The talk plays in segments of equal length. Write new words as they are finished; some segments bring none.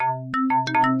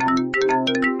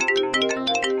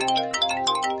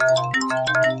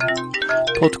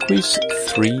PodQuiz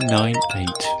 398.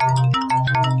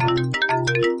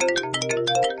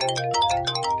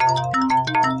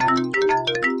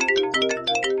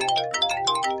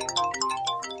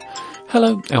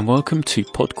 Hello and welcome to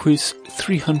PodQuiz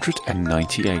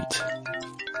 398.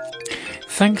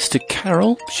 Thanks to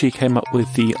Carol, she came up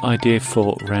with the idea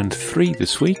for round 3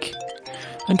 this week.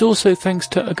 And also thanks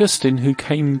to Augustine, who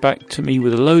came back to me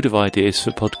with a load of ideas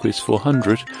for PodQuiz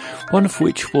 400, one of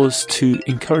which was to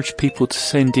encourage people to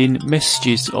send in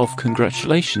messages of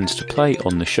congratulations to play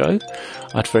on the show.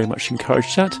 I'd very much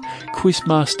encourage that.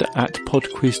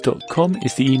 Quizmaster@podquiz.com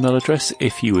is the email address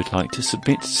if you would like to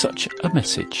submit such a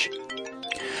message.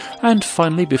 And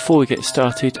finally, before we get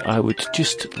started, I would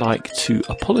just like to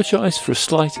apologise for a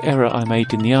slight error I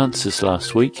made in the answers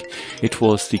last week. It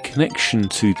was the connection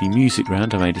to the music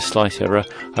round. I made a slight error.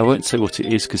 I won't say what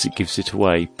it is because it gives it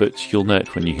away, but you'll know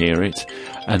it when you hear it.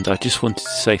 And I just wanted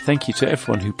to say thank you to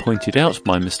everyone who pointed out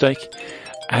my mistake,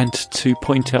 and to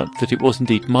point out that it was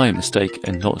indeed my mistake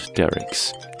and not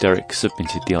Derek's. Derek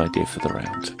submitted the idea for the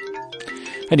round.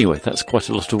 Anyway, that's quite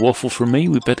a lot of waffle from me.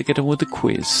 We'd better get on with the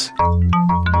quiz.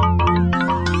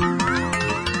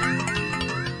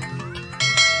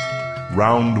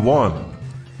 Round 1.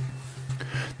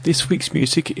 This week's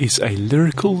music is a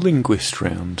lyrical linguist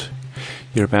round.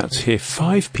 You're about to hear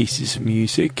 5 pieces of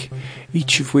music,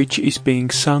 each of which is being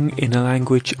sung in a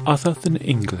language other than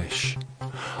English.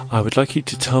 I would like you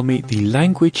to tell me the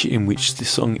language in which the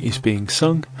song is being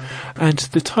sung and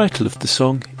the title of the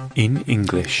song in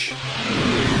English.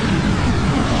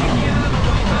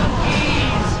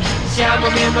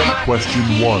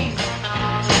 Question 1.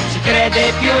 Si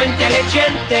crede più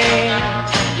intelligente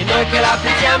di noi che la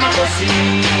pensiamo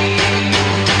così.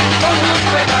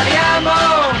 Comunque parliamo,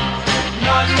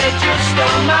 non è giusto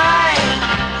mai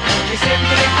che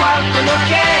sempre qualcuno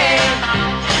che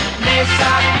ne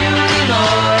sa più di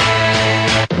noi.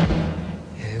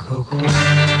 Ecco qua,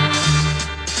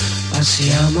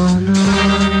 passiamo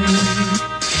noi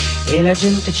e la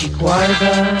gente ci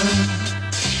guarda.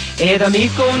 Ed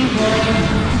amico un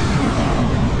po'.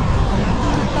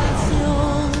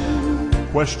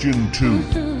 Question 2.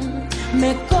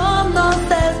 Me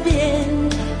conoces bien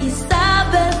y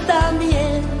sabes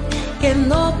también que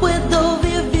no puedo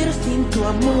vivir sin tu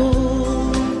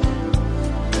amor.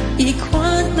 Y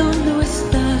cuando no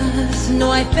estás,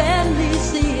 no hay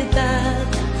felicidad.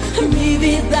 Mi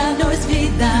vida no es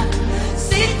vida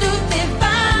si tú te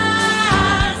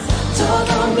vas.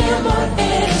 Todo mi amor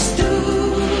eres tú.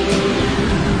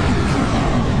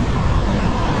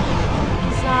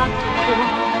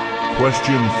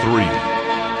 Question 3.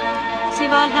 Sie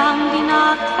war lang die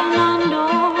Nacht Fernando,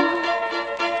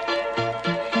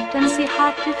 denn sie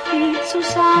hatte viel zu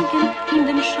sagen in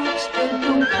dem Schutz der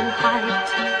Dunkelheit.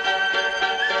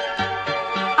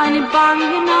 Eine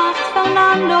bange Nacht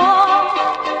Fernando,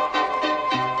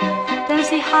 denn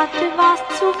sie hatte was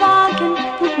zu wagen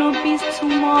und nur bis zur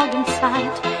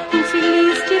Morgenzeit. Und sie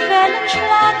ließ die Wellen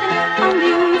schlagen an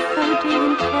die Ufer der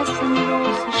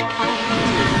Interessenlosigkeit.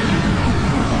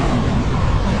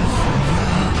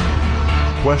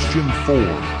 Question 4.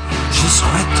 Je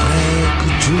souhaiterais que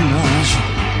tu nages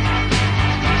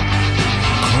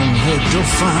comme les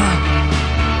dauphins.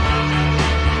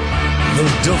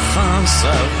 Les dauphins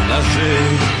savent nager.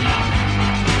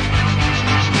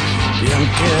 Bien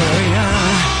que rien,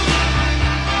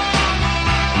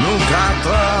 nous 4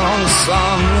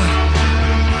 ensemble,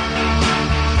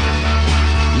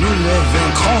 nous les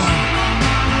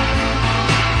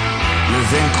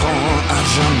vaincrons à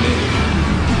jamais.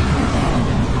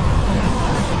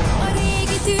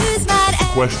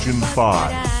 Question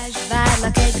 5.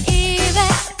 Várlak egy éve,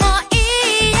 ma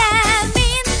éjjel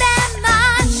minden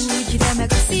más. Úgy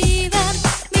remeg a szívem,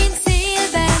 mint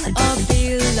szélben a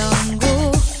pillangó.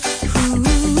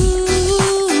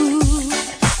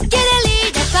 Gyere,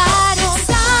 légy a párom,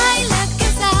 szállj le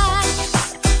kezálj.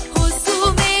 Hosszú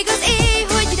még az éj,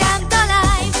 hogy rám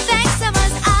találj. Fekszem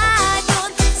az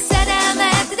ágyon,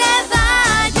 szerelmedre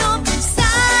vágyom.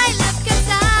 Szállj le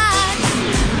kezálj.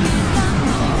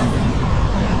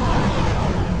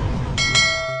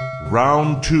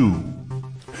 Round 2.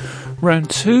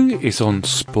 Round 2 is on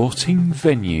sporting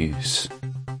venues.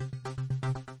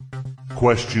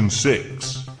 Question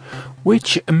 6.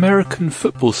 Which American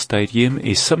football stadium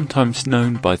is sometimes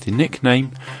known by the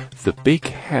nickname the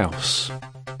Big House?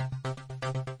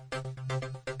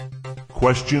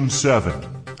 Question 7.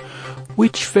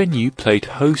 Which venue played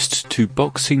host to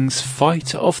boxing's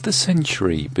fight of the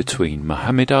century between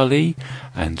Muhammad Ali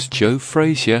and Joe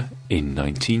Frazier in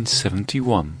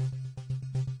 1971?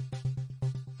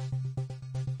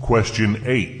 Question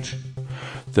 8.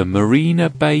 The Marina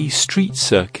Bay Street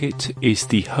Circuit is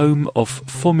the home of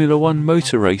Formula One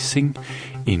motor racing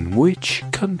in which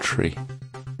country?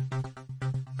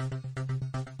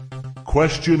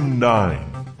 Question 9.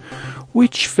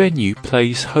 Which venue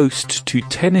plays host to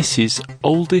tennis's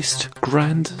oldest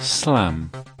Grand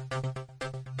Slam?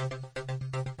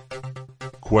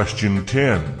 Question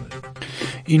 10.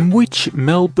 In which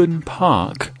Melbourne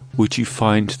park would you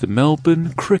find the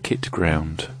Melbourne Cricket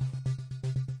Ground?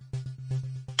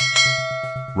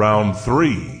 Round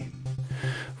 3.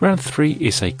 Round 3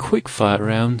 is a quick-fire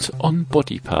round on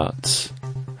body parts.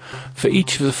 For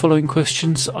each of the following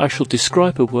questions, I shall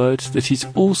describe a word that is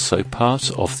also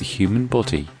part of the human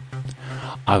body.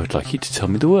 I would like you to tell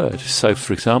me the word. So,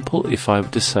 for example, if I were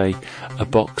to say a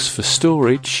box for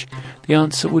storage, the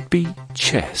answer would be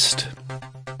chest.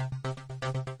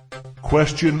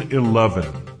 Question 11.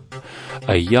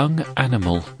 A young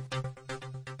animal.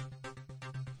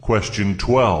 Question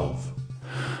 12.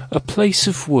 A place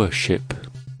of worship.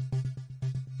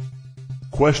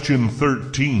 Question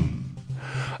 13.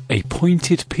 A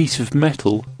pointed piece of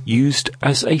metal used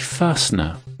as a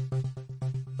fastener.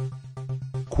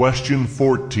 Question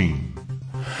 14.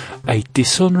 A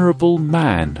dishonourable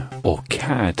man or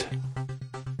cad.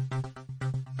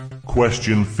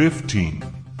 Question 15.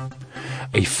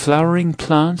 A flowering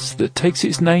plant that takes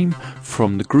its name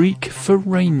from the Greek for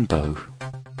rainbow.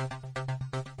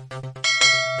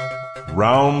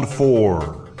 Round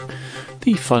 4.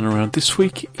 The final round this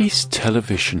week is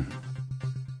television.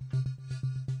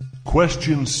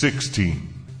 Question 16.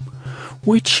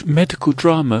 Which medical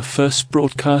drama, first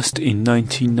broadcast in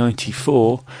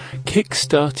 1994,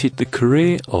 kick-started the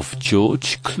career of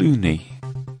George Clooney?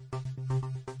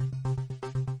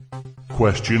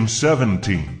 Question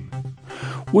 17.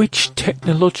 Which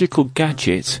technological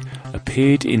gadget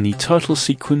appeared in the title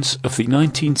sequence of the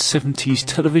 1970s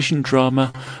television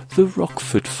drama The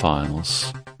Rockford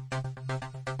Files?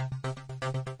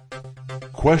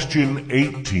 Question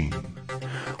 18.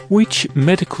 Which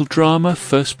medical drama,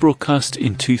 first broadcast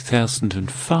in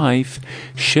 2005,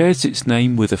 shares its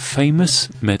name with a famous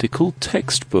medical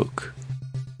textbook?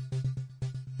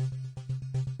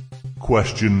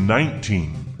 Question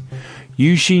 19.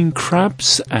 Eugene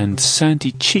Krabs and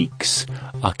Sandy Cheeks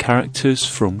are characters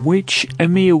from which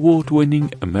Emmy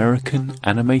Award-winning American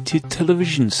animated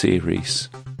television series?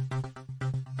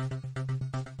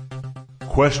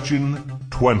 Question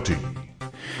 20.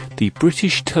 The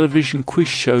British television quiz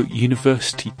show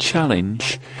University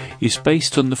Challenge is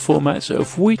based on the format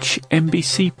of which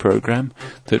NBC programme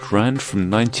that ran from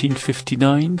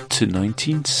 1959 to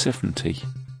 1970?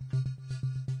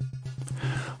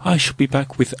 I shall be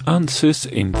back with answers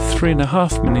in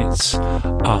 3.5 minutes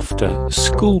after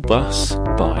School Bus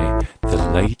by the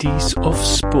Ladies of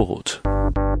Sport.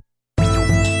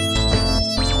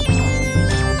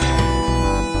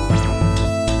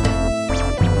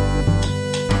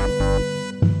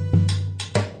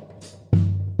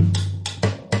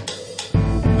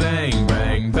 Bang,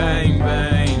 bang, bang,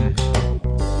 bang.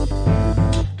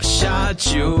 I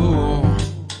shot you.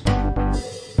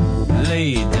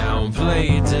 Lay down,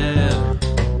 play dead,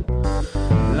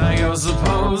 like I was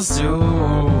supposed to.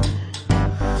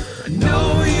 I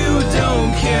know you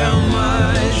don't care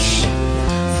much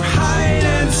for hide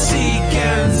and seek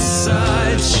and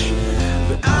such,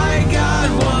 but I got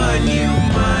one you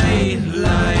might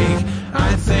like.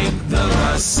 I think the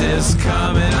bus is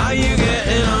coming. Are you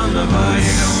getting on the bus? Are you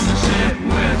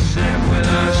gonna sit with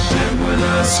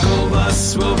us? School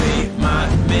bus will be my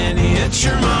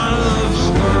miniature model of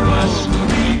the world. Bus will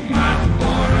be my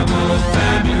portable,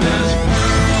 fabulous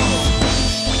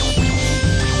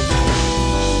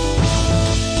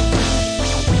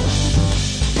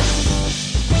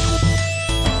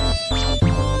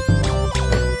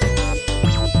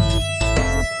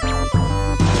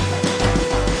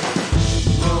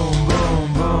boom,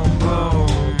 boom, boom, boom.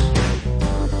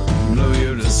 Blow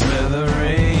you to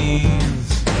smithereens.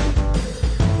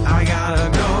 I gotta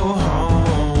go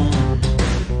home.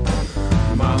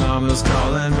 My mama's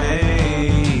calling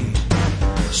me.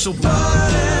 She'll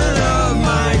button up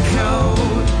my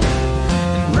coat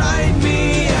and write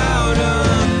me out a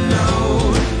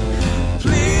note.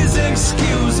 Please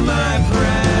excuse my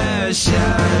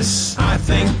precious. I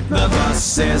think the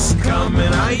bus is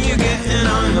coming. Are you getting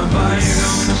on the bus? Are you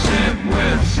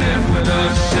gonna sit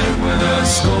with us?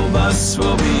 School bus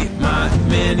will be my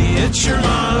miniature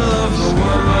model of the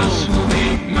world. Bus will be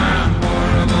my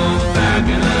portable,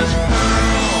 fabulous pearl.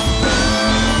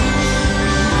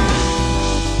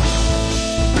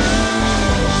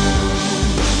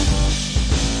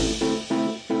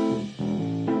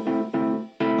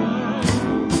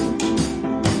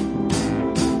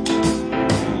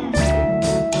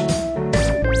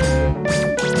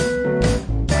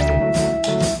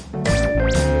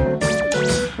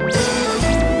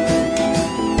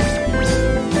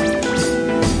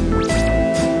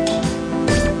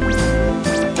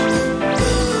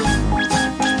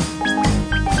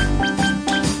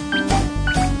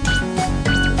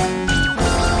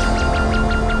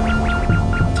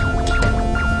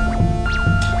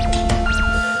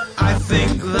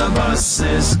 the bus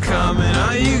is coming.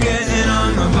 Are you getting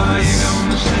on the bus? You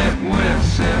gonna sit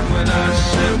with us.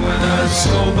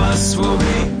 School bus will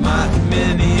be my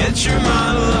miniature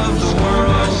model of the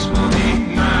world. Bus will be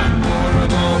my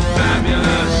horrible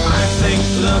fabulous. I think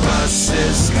the bus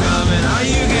is coming. Are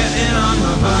you getting on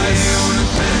the bus? You gonna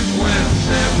sit with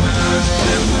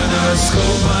us.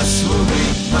 School bus will be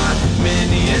my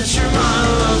miniature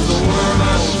model of the world.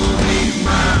 Bus will be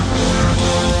my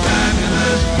horrible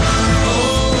fabulous.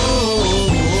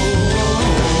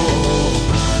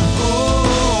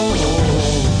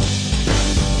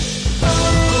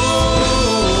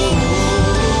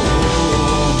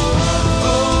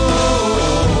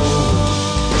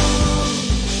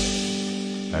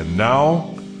 And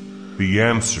now, the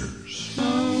answers.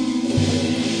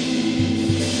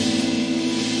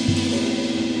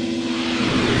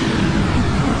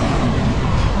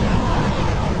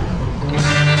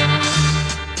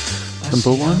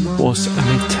 Number 1 was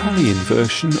an Italian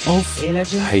version of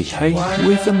Hey Hey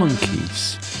with the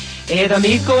Monkees. Ed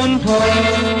amico un po'.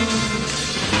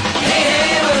 Hey,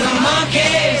 hey, we're the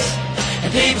monkeys.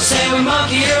 And people say we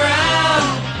monkey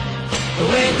around. But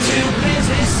we're too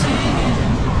busy singing.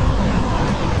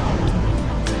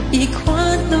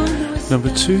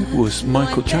 Number 2 was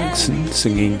Michael Jackson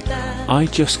singing I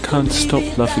Just Can't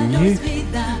Stop Loving You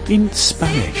in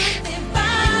Spanish.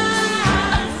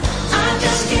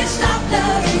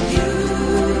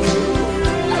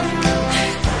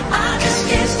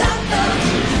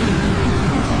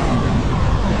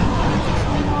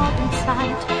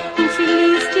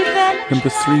 Number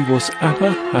 3 was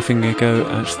ABBA having a go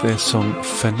at their song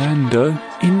Fernando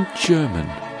in German.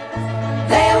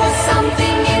 There was something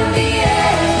in the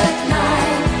air that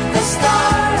night. The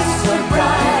stars were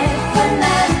bright,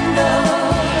 Fernando.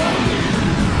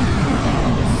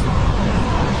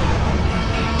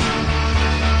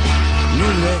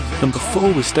 Number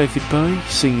 4 was David Bowie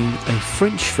singing a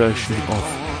French version of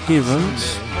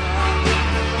Heroes.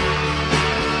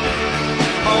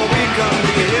 Oh, we can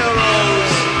be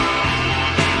heroes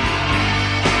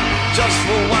just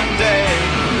for one day.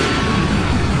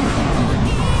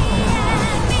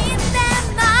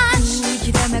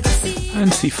 And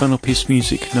the final piece of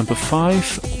music, number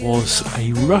 5, was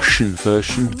a Russian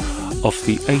version of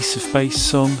the Ace of Base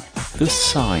song The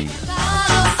Sign.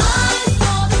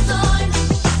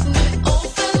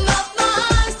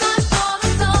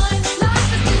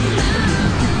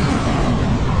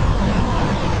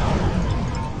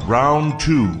 Round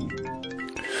 2.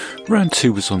 Round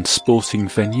 2 was on sporting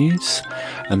venues,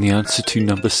 and the answer to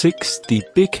number 6, the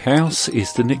Big House,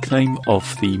 is the nickname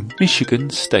of the Michigan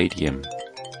Stadium.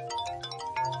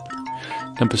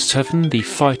 Number 7, the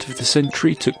fight of the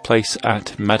century took place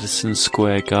at Madison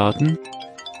Square Garden.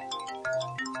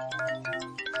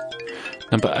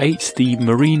 Number 8, the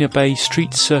Marina Bay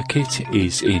Street Circuit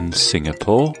is in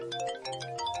Singapore.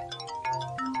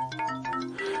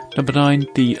 Number 9,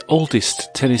 the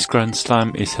oldest tennis Grand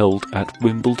Slam is held at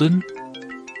Wimbledon.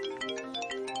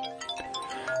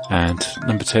 And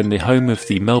number 10, the home of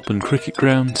the Melbourne Cricket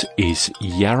Ground is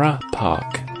Yarra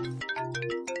Park.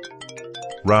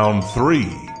 Round 3.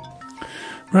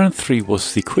 Round 3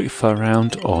 was the quickfire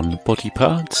round on body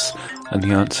parts, and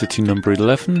the answer to number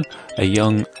 11, a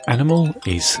young animal,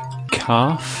 is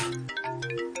calf.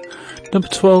 Number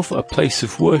 12, a place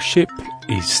of worship,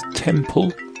 is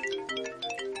temple.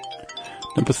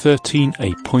 Number 13,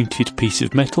 a pointed piece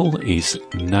of metal, is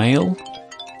nail.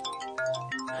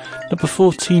 Number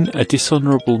 14, a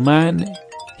dishonourable man,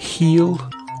 heel.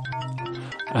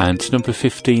 And number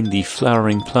 15, the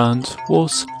flowering plant,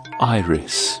 was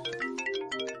iris.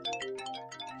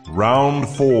 Round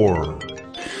 4.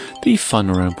 The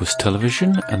final round was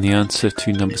television, and the answer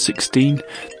to number 16,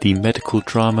 the medical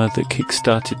drama that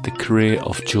kick-started the career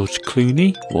of George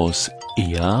Clooney, was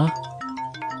ER.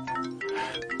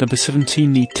 Number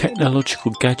 17, the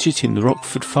technological gadget in the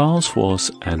Rockford Files was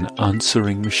an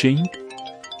answering machine.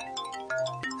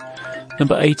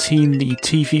 Number 18, the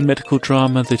TV medical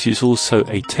drama that is also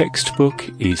a textbook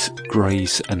is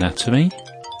Grey's Anatomy.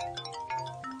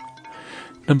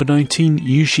 Number 19,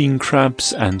 Eugene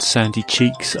Krabs and Sandy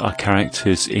Cheeks are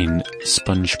characters in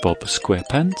SpongeBob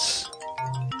SquarePants.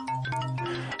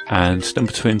 And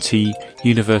number 20,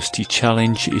 University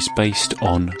Challenge is based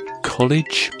on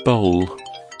College Bowl.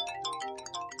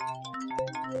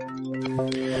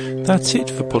 That's it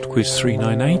for PodQuiz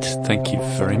 398. Thank you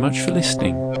very much for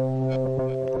listening.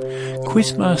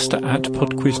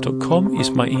 Quizmaster@podquiz.com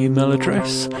is my email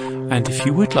address, and if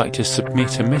you would like to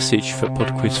submit a message for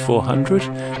PodQuiz 400,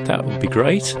 that would be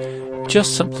great.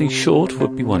 Just something short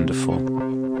would be wonderful.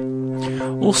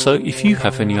 Also, if you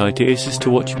have any ideas as to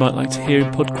what you might like to hear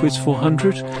in PodQuiz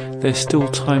 400, there's still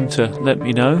time to let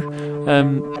me know.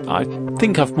 I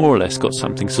think I've more or less got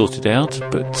something sorted out,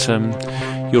 but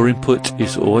your input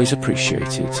is always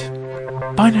appreciated.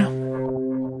 Bye now.